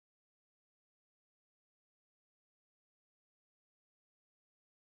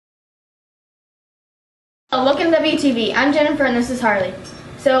Welcome to WTV. I'm Jennifer and this is Harley.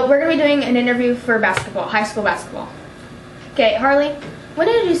 So we're going to be doing an interview for basketball, high school basketball. Okay, Harley, when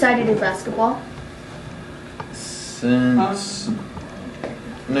did you decide to do basketball? Since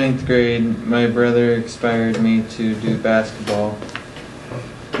 9th grade, my brother inspired me to do basketball.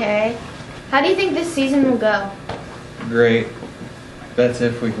 Okay. How do you think this season will go? Great. That's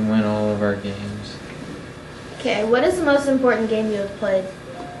if we can win all of our games. Okay, what is the most important game you have played?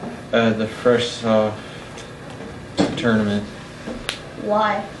 The Fresh Soft tournament.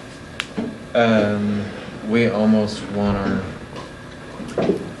 Why? We almost won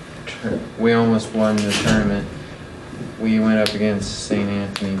the tournament. We went up against St.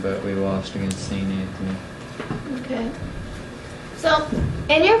 Anthony, but we lost against St. Anthony. Okay. So,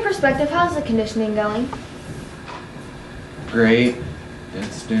 in your perspective, how's the conditioning going? Great.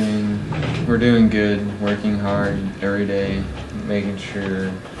 We're doing good, working hard every day, making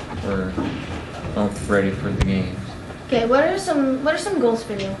sure we're ready for the games. Okay, what are some goals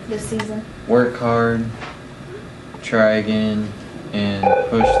for you this season? Work hard, try again, and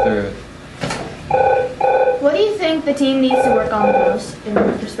push through it. What do you think the team needs to work on the most in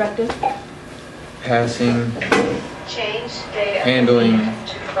your perspective? Passing, Change day of handling,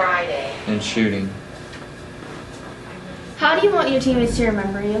 to Friday. and shooting. How do you want your teammates to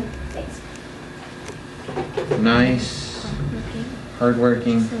remember you? Nice,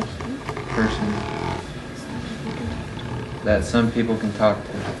 hardworking person that some people can talk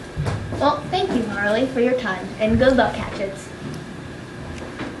to. Well, thank you, Harley, for your time, and good luck, Hatchets.